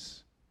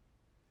weakness.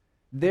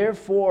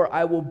 Therefore,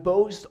 I will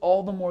boast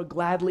all the more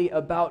gladly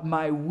about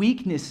my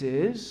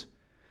weaknesses,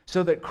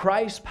 so that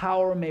Christ's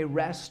power may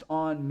rest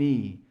on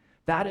me.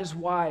 That is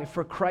why,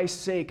 for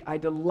Christ's sake, I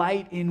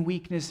delight in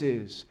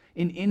weaknesses,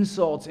 in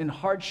insults, in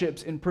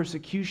hardships, in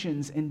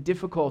persecutions, in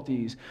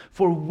difficulties.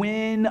 For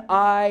when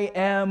I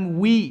am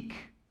weak,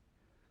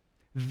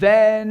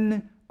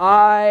 then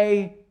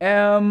I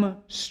am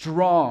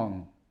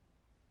strong."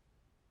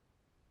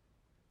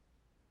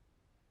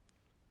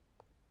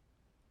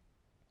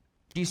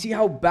 Do you see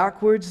how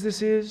backwards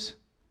this is?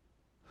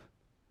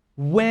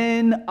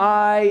 When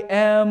I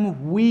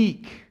am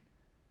weak,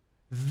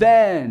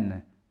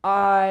 then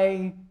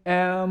I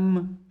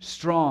am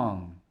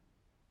strong.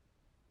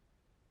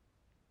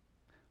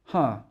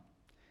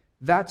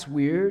 That's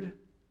weird.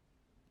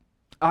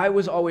 I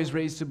was always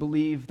raised to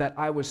believe that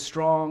I was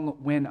strong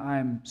when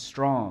I'm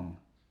strong.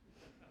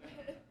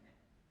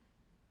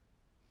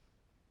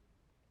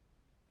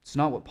 It's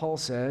not what Paul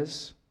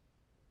says.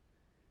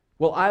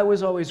 Well, I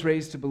was always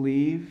raised to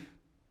believe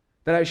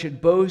that I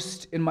should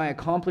boast in my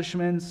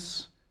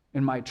accomplishments,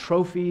 in my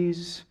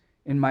trophies,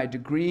 in my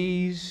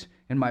degrees,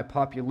 in my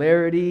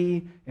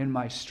popularity, in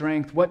my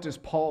strength. What does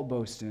Paul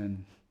boast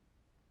in?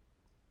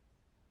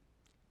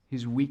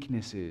 His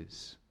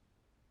weaknesses.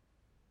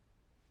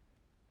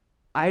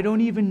 I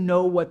don't even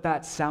know what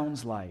that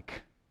sounds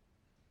like.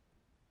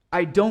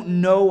 I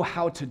don't know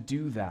how to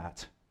do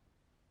that.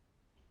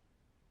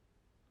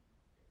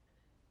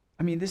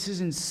 I mean, this is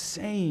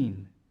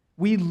insane.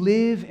 We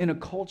live in a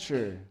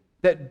culture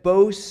that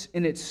boasts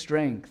in its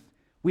strength.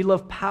 We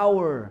love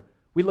power.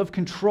 We love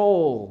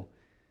control.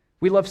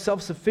 We love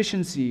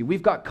self-sufficiency.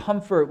 We've got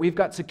comfort. We've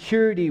got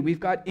security. We've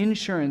got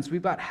insurance.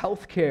 We've got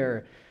health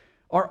care.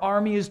 Our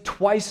army is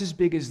twice as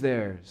big as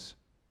theirs.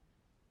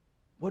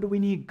 What do we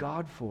need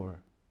God for?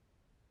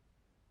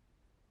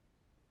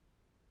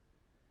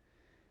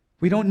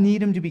 We don't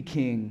need him to be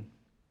king.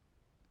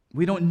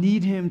 We don't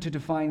need him to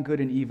define good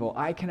and evil.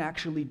 I can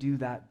actually do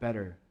that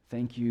better.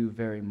 Thank you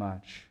very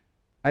much.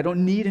 I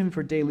don't need him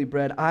for daily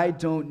bread. I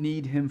don't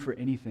need him for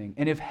anything.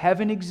 And if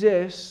heaven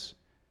exists,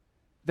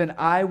 then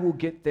I will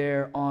get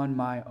there on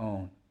my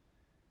own.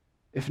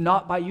 If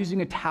not by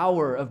using a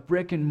tower of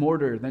brick and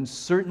mortar, then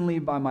certainly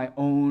by my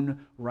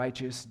own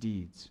righteous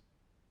deeds.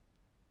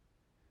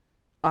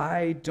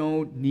 I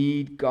don't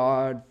need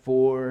God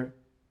for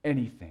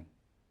anything.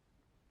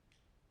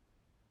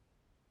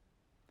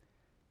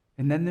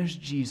 And then there's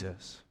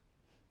Jesus.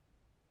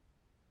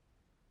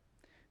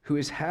 who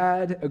has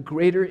had a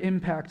greater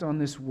impact on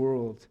this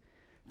world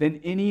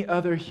than any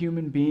other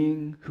human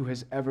being who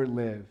has ever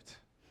lived.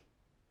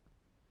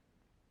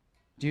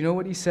 Do you know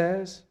what he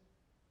says?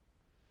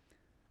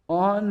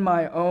 On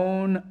my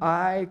own,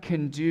 I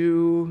can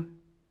do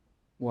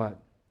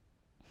what?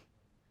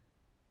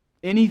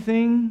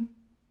 Anything,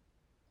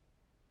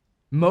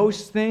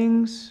 most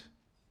things,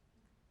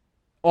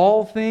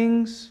 all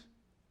things,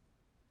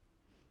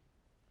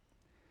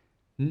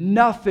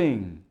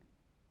 nothing.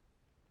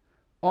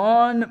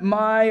 On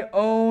my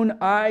own,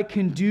 I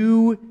can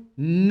do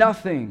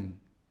nothing.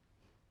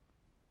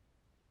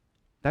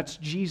 That's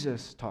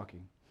Jesus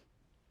talking.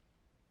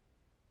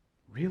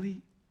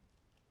 Really?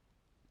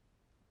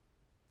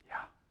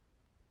 Yeah.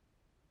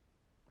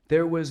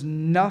 There was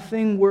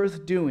nothing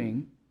worth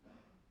doing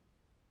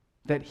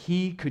that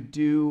he could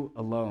do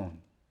alone.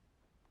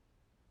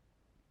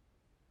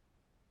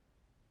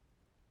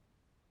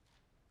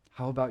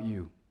 How about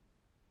you?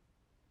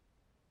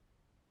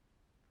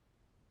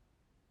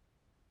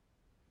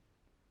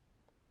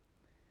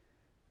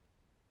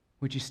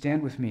 Would you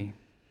stand with me?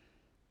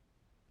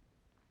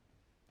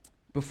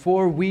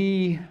 Before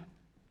we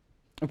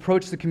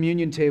approach the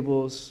communion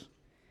tables,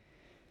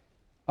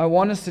 I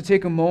want us to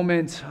take a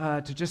moment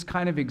to just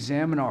kind of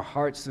examine our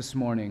hearts this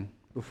morning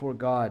before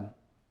God.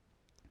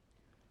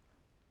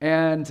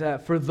 And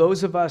for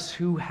those of us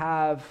who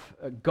have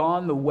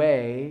gone the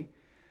way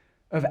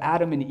of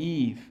Adam and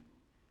Eve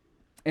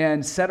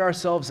and set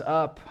ourselves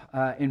up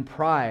in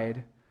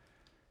pride,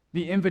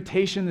 the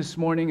invitation this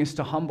morning is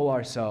to humble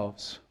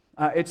ourselves.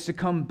 It's to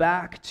come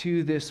back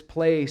to this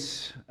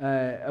place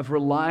of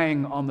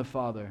relying on the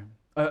Father,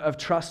 of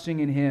trusting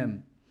in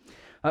Him.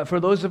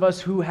 For those of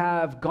us who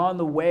have gone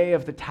the way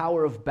of the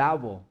Tower of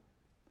Babel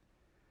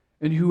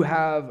and who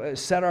have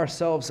set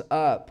ourselves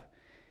up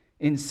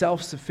in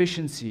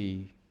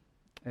self-sufficiency,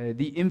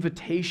 the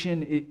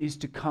invitation is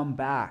to come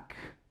back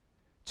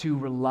to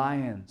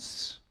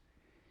reliance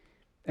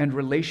and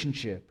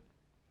relationship.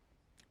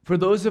 For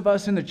those of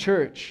us in the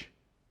church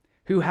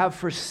who have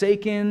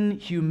forsaken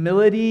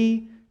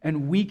humility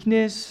and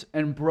weakness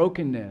and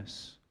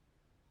brokenness,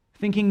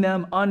 thinking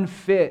them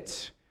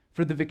unfit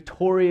for the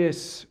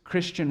victorious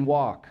Christian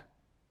walk,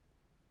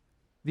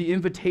 the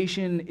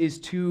invitation is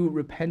to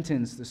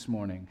repentance this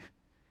morning,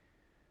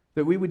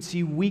 that we would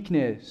see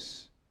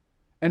weakness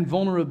and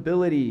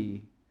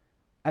vulnerability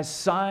as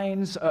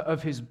signs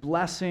of His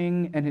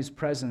blessing and His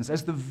presence,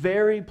 as the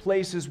very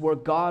places where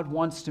God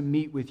wants to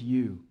meet with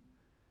you,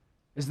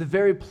 as the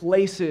very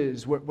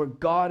places where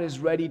God is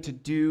ready to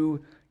do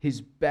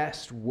His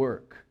best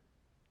work.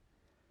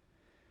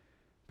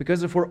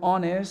 Because if we're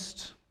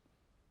honest,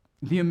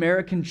 the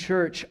American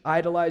church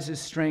idolizes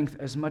strength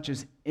as much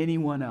as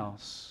anyone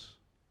else.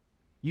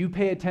 You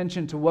pay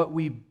attention to what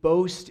we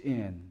boast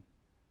in.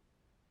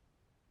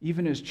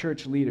 Even as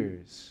church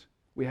leaders,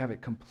 we have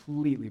it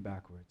completely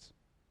backwards.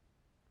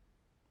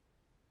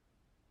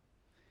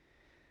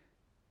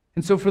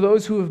 And so for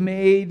those who have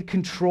made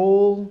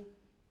control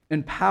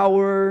and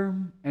power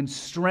and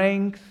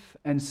strength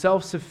and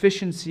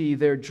self-sufficiency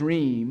their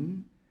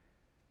dream,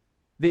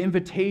 the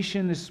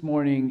invitation this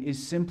morning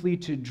is simply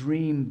to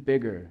dream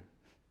bigger,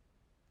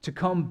 to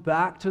come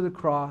back to the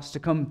cross, to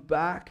come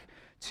back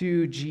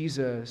to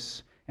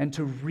Jesus, and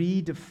to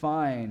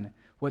redefine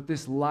what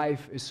this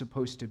life is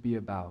supposed to be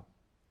about.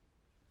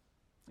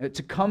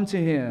 To come to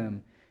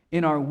Him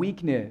in our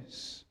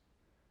weakness,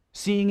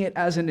 seeing it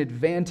as an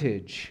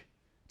advantage,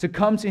 to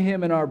come to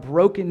Him in our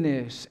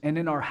brokenness and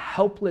in our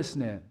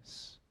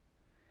helplessness,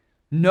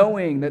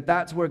 knowing that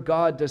that's where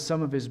God does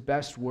some of His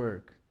best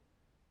work.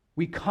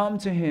 We come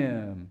to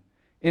Him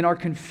in our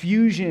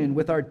confusion,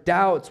 with our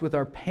doubts, with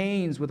our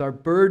pains, with our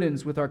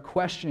burdens, with our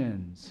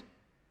questions,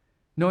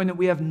 knowing that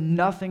we have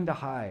nothing to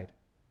hide.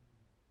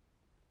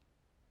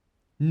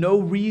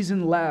 No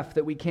reason left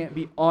that we can't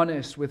be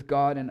honest with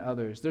God and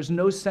others. There's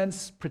no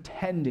sense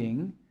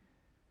pretending.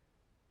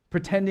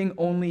 Pretending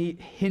only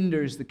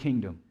hinders the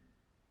kingdom.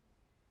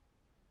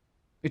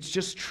 It's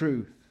just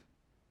truth.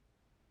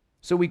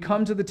 So we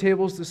come to the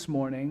tables this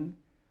morning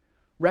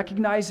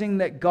recognizing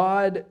that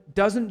God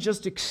doesn't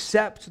just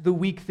accept the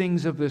weak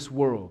things of this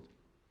world.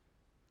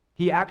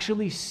 He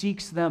actually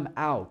seeks them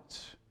out.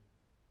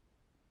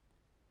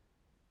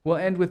 We'll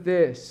end with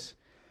this.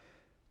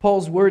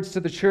 Paul's words to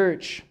the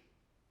church.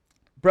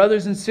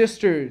 Brothers and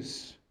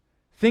sisters,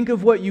 think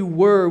of what you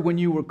were when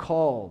you were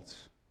called.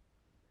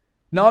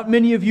 Not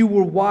many of you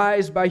were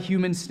wise by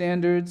human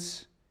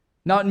standards.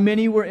 Not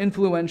many were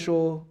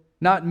influential.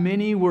 Not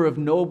many were of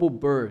noble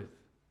birth.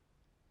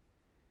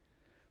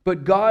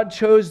 But God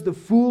chose the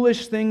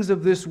foolish things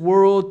of this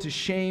world to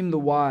shame the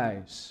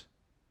wise.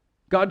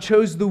 God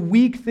chose the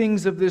weak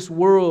things of this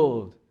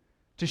world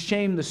to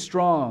shame the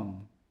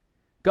strong.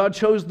 God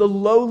chose the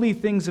lowly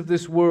things of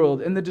this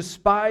world and the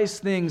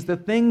despised things, the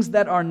things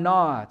that are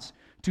not,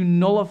 to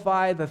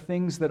nullify the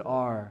things that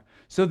are,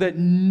 so that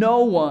no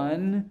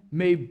one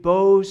may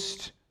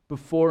boast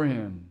before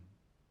Him.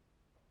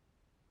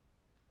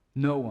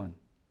 No one.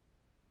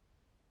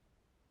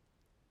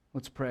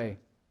 Let's pray.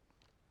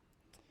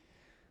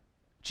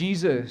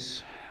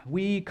 Jesus,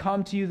 we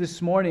come to you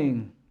this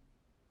morning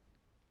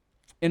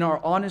in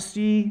our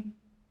honesty,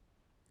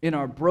 in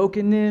our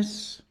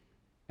brokenness,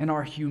 in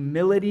our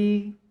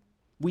humility.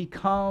 We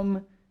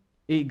come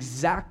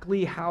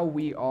exactly how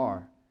we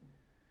are,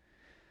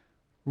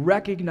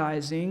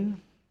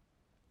 recognizing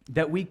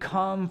that we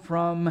come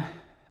from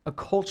a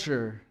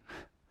culture,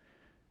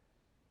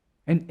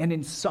 and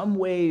in some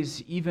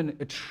ways even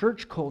a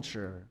church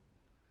culture,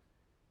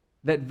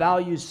 that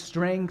values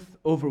strength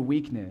over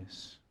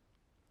weakness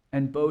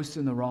and boasts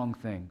in the wrong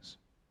things.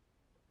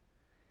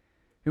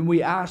 And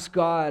we ask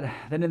God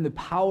that in the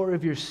power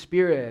of your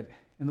Spirit,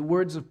 in the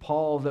words of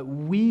Paul, that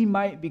we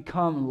might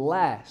become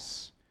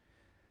less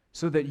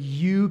so that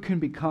you can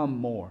become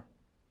more.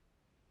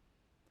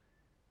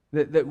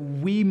 That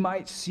we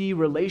might see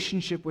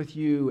relationship with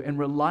you and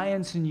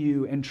reliance in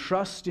you and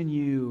trust in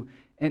you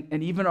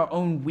and even our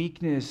own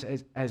weakness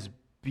as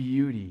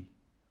beauty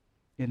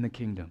in the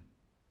kingdom.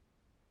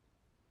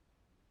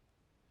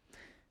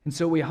 And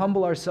so we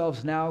humble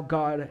ourselves now,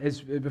 God,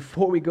 as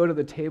before we go to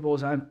the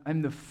tables.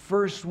 I'm the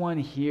first one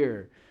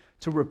here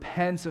to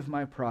repent of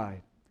my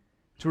pride,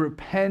 to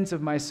repent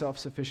of my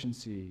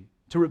self-sufficiency,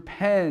 to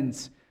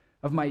repent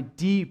of my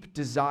deep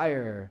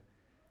desire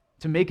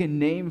to make a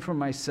name for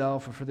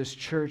myself or for this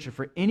church or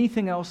for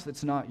anything else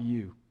that's not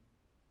you.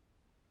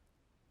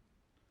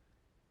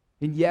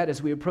 And yet,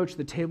 as we approach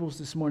the tables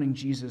this morning,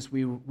 Jesus,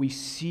 we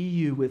see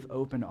you with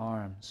open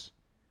arms,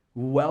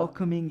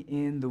 welcoming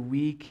in the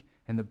weak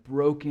and the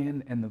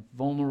broken and the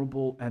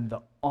vulnerable and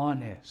the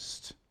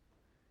honest,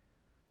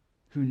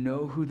 who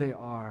know who they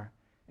are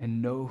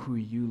and know who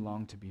you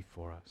long to be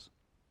for us.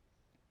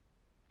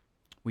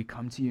 We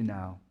come to you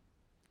now,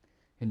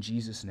 in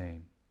Jesus'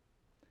 name,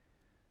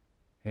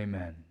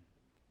 amen.